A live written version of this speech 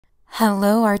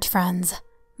Hello art friends,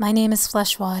 my name is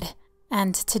Fleshwad,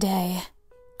 and today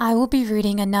I will be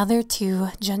reading another 2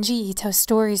 Junji Ito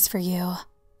stories for you.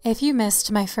 If you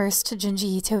missed my first Junji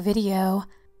Ito video,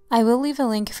 I will leave a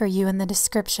link for you in the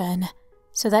description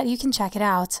so that you can check it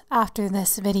out after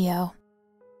this video.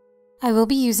 I will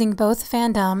be using both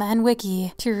fandom and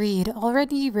wiki to read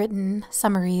already written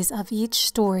summaries of each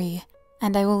story,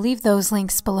 and I will leave those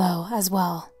links below as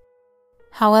well.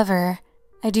 However,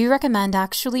 I do recommend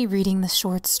actually reading the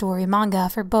short story manga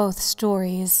for both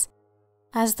stories,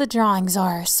 as the drawings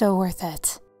are so worth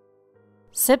it.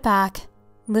 Sit back,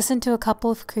 listen to a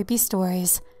couple of creepy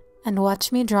stories, and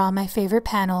watch me draw my favorite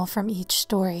panel from each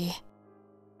story.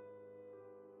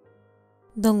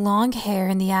 The long hair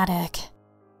in the attic.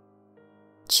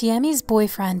 Chiemi's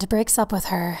boyfriend breaks up with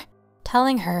her,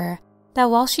 telling her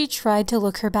that while she tried to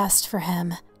look her best for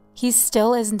him, he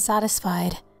still isn't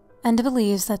satisfied and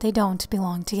believes that they don't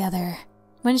belong together.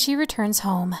 When she returns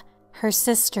home, her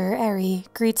sister, Eri,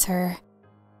 greets her,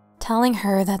 telling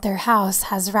her that their house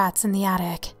has rats in the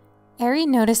attic. Eri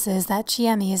notices that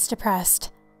Chiemi is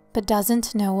depressed, but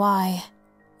doesn't know why.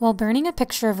 While burning a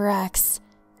picture of her ex,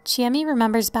 Chiemi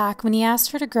remembers back when he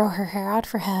asked her to grow her hair out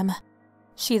for him.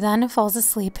 She then falls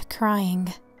asleep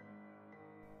crying.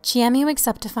 Chiemi wakes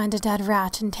up to find a dead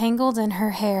rat entangled in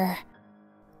her hair.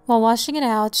 While washing it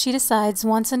out, she decides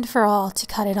once and for all to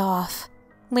cut it off.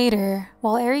 Later,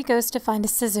 while Eri goes to find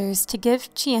scissors to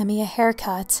give Chiemi a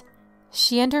haircut,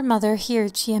 she and her mother hear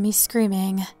Chiemi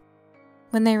screaming.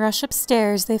 When they rush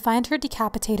upstairs, they find her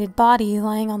decapitated body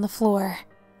lying on the floor,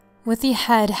 with the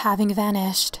head having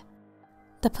vanished.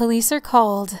 The police are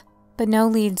called, but no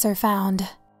leads are found.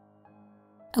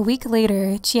 A week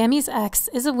later, Chiemi's ex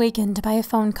is awakened by a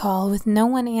phone call with no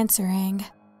one answering.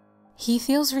 He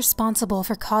feels responsible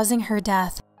for causing her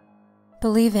death,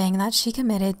 believing that she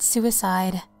committed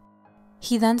suicide.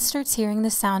 He then starts hearing the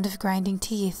sound of grinding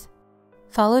teeth,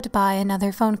 followed by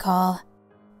another phone call.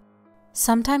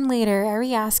 Sometime later,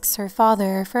 Eri asks her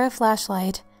father for a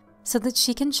flashlight so that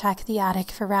she can check the attic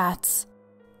for rats.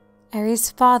 Eri's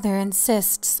father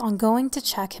insists on going to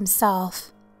check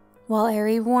himself, while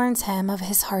Eri warns him of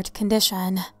his heart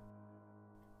condition.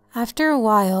 After a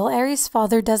while, Eri's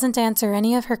father doesn't answer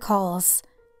any of her calls.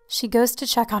 She goes to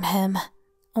check on him,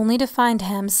 only to find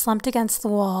him slumped against the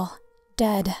wall,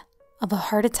 dead of a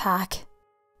heart attack.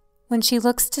 When she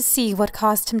looks to see what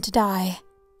caused him to die,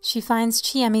 she finds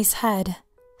Chiemi's head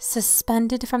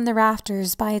suspended from the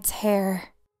rafters by its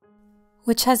hair,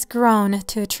 which has grown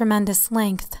to a tremendous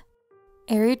length.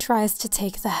 Eri tries to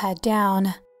take the head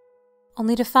down,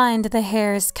 only to find the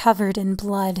hair is covered in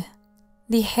blood.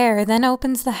 The hair then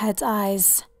opens the head's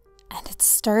eyes, and it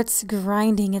starts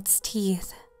grinding its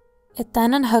teeth. It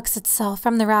then unhooks itself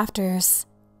from the rafters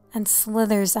and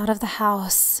slithers out of the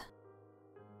house.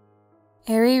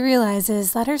 Eri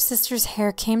realizes that her sister's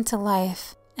hair came to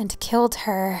life and killed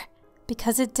her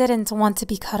because it didn't want to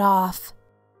be cut off.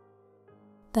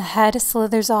 The head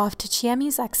slithers off to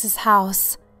Chiemi's ex's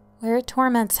house, where it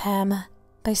torments him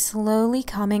by slowly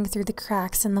coming through the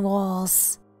cracks in the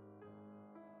walls.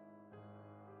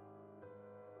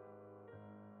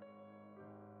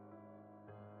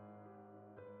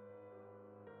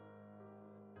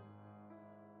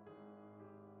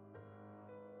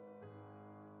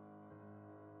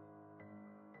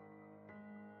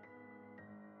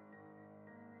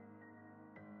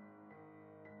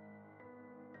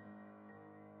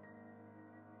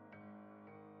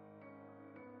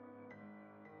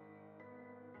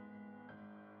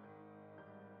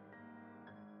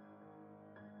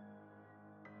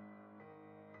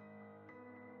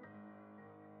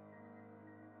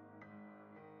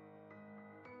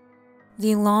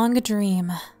 The Long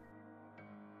Dream.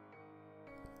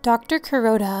 Dr.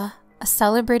 Kuroda, a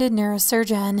celebrated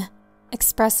neurosurgeon,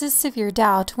 expresses severe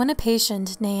doubt when a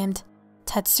patient named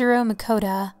Tetsuro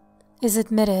Makoda is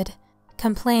admitted,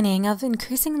 complaining of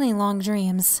increasingly long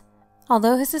dreams,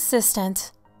 although his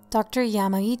assistant, Dr.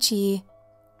 Yamaichi,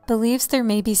 believes there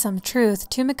may be some truth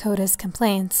to Makoda's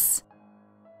complaints.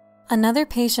 Another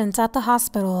patient at the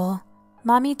hospital,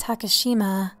 Mami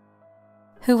Takashima,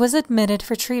 who was admitted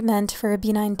for treatment for a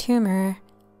benign tumor,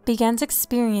 begins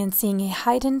experiencing a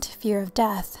heightened fear of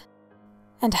death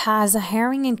and has a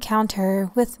harrowing encounter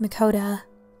with Makoda,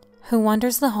 who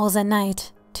wanders the halls at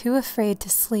night, too afraid to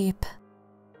sleep.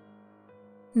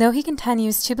 Though he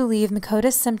continues to believe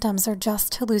Makoda's symptoms are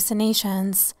just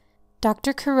hallucinations,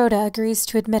 Dr. Kuroda agrees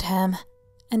to admit him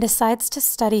and decides to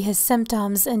study his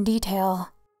symptoms in detail.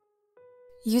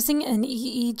 Using an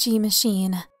EEG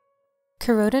machine,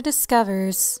 Kuroda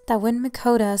discovers that when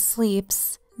Makoda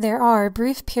sleeps, there are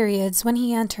brief periods when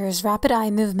he enters rapid eye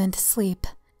movement sleep,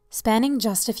 spanning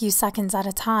just a few seconds at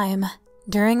a time.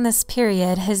 During this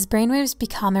period, his brainwaves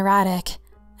become erratic,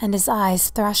 and his eyes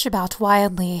thrash about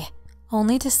wildly,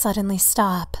 only to suddenly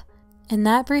stop. In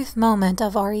that brief moment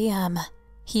of REM,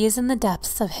 he is in the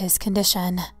depths of his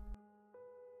condition.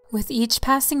 With each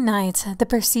passing night, the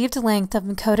perceived length of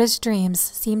Makota's dreams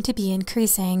seemed to be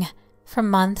increasing, from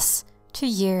months to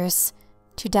years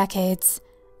to decades,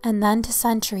 and then to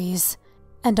centuries,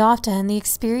 and often the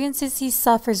experiences he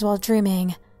suffers while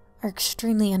dreaming are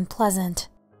extremely unpleasant.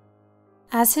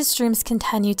 As his dreams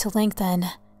continue to lengthen,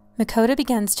 Makota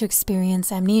begins to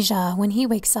experience amnesia when he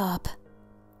wakes up,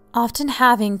 often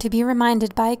having to be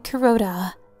reminded by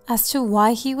Kuroda as to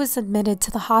why he was admitted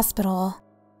to the hospital.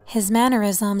 His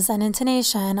mannerisms and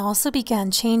intonation also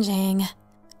began changing,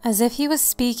 as if he was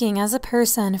speaking as a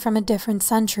person from a different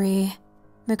century.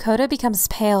 Makota becomes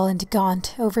pale and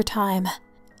gaunt over time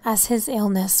as his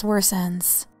illness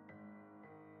worsens.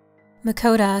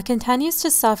 Makota continues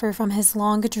to suffer from his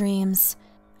long dreams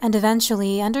and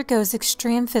eventually undergoes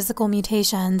extreme physical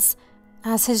mutations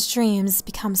as his dreams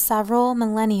become several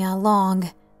millennia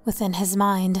long within his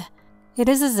mind. It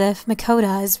is as if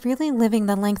Makota is really living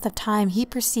the length of time he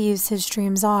perceives his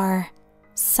dreams are,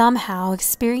 somehow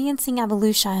experiencing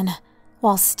evolution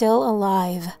while still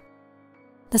alive.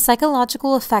 The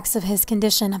psychological effects of his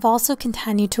condition have also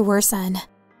continued to worsen,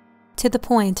 to the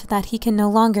point that he can no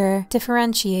longer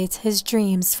differentiate his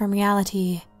dreams from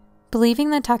reality. Believing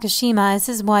that Takashima is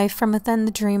his wife from within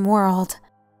the dream world,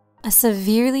 a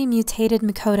severely mutated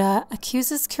Makota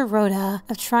accuses Kuroda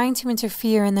of trying to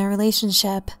interfere in their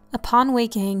relationship upon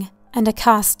waking and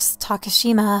accosts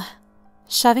Takashima.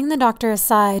 Shoving the doctor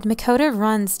aside, Makota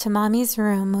runs to Mami's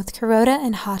room with Kuroda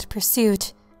in hot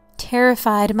pursuit.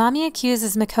 Terrified, Mami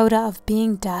accuses Makota of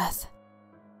being death.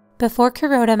 Before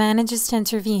Kuroda manages to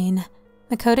intervene,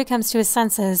 Makota comes to his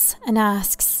senses and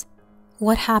asks,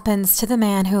 "What happens to the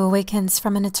man who awakens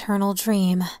from an eternal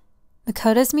dream?"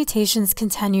 Makota's mutations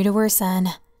continue to worsen,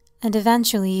 and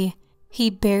eventually,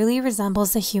 he barely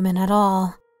resembles a human at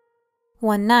all.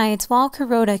 One night, while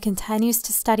Kuroda continues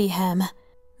to study him,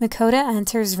 Makota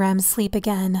enters REM sleep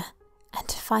again,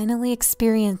 and finally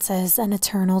experiences an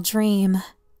eternal dream.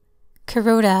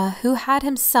 Kuroda, who had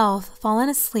himself fallen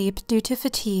asleep due to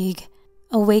fatigue,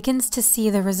 awakens to see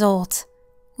the result.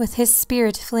 With his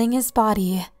spirit fleeing his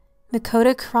body,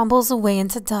 Makota crumbles away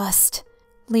into dust,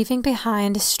 leaving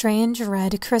behind strange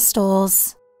red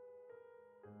crystals.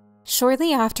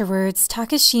 Shortly afterwards,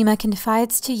 Takashima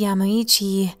confides to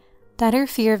Yamauchi that her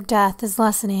fear of death is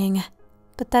lessening,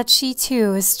 but that she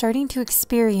too is starting to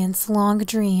experience long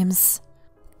dreams,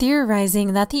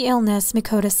 theorizing that the illness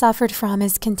Makota suffered from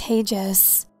is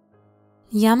contagious.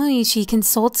 Yamauchi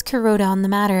consults Kuroda on the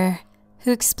matter,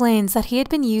 who explains that he had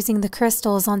been using the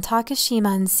crystals on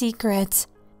Takashima in secret,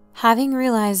 having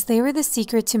realized they were the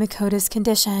secret to Makota's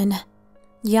condition.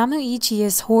 Yamauchi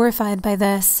is horrified by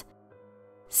this,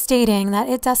 stating that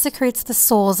it desecrates the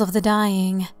souls of the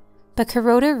dying, but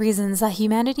Kuroda reasons that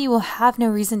humanity will have no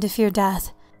reason to fear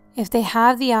death if they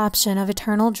have the option of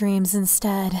eternal dreams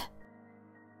instead.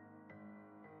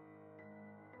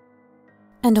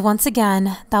 And once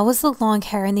again, that was The Long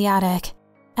Hair in the Attic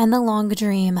and The Long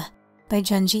Dream by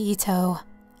Junji Ito.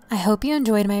 I hope you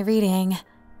enjoyed my reading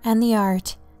and the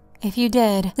art. If you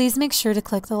did, please make sure to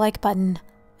click the like button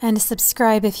and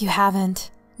subscribe if you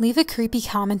haven't. Leave a creepy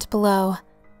comment below.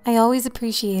 I always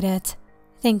appreciate it.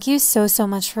 Thank you so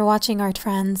much for watching, art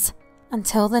friends.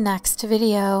 Until the next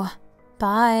video.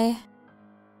 Bye.